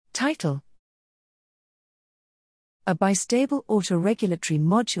Title: A bistable autoregulatory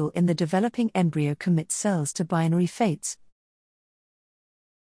module in the developing embryo commits cells to binary fates.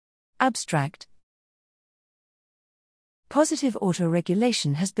 Abstract: Positive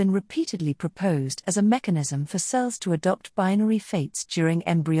autoregulation has been repeatedly proposed as a mechanism for cells to adopt binary fates during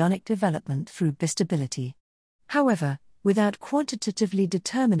embryonic development through bistability. However, without quantitatively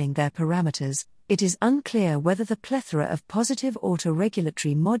determining their parameters, it is unclear whether the plethora of positive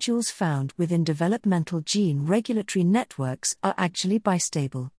autoregulatory modules found within developmental gene regulatory networks are actually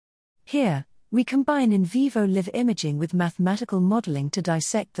bistable. Here, we combine in vivo live imaging with mathematical modeling to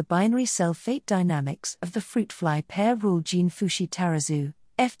dissect the binary cell fate dynamics of the fruit fly pair rule gene Fushi-Tarazu,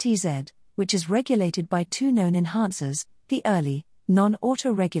 FTZ, which is regulated by two known enhancers, the early,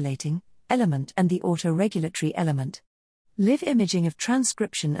 non-autoregulating element and the autoregulatory element. Live imaging of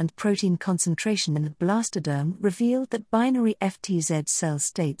transcription and protein concentration in the blastoderm revealed that binary FTZ cell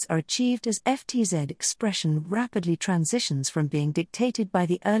states are achieved as FTZ expression rapidly transitions from being dictated by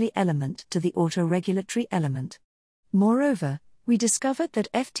the early element to the autoregulatory element. Moreover, we discovered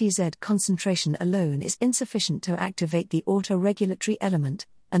that FTZ concentration alone is insufficient to activate the autoregulatory element,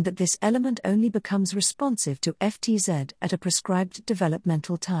 and that this element only becomes responsive to FTZ at a prescribed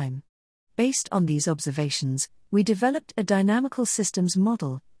developmental time. Based on these observations, we developed a dynamical systems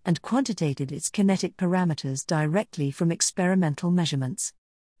model and quantitated its kinetic parameters directly from experimental measurements.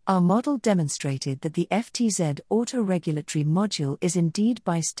 Our model demonstrated that the FTZ autoregulatory module is indeed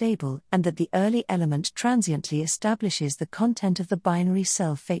bistable and that the early element transiently establishes the content of the binary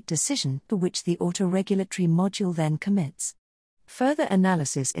cell fate decision for which the autoregulatory module then commits. Further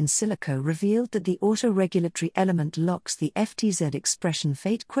analysis in silico revealed that the autoregulatory element locks the FTZ expression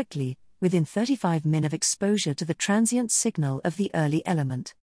fate quickly, within 35 min of exposure to the transient signal of the early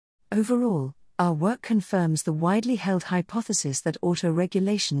element. Overall, our work confirms the widely held hypothesis that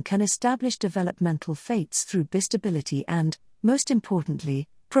autoregulation can establish developmental fates through bistability and, most importantly,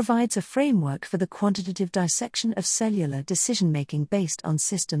 provides a framework for the quantitative dissection of cellular decision-making based on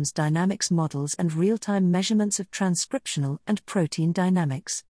systems dynamics models and real-time measurements of transcriptional and protein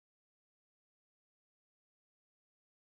dynamics.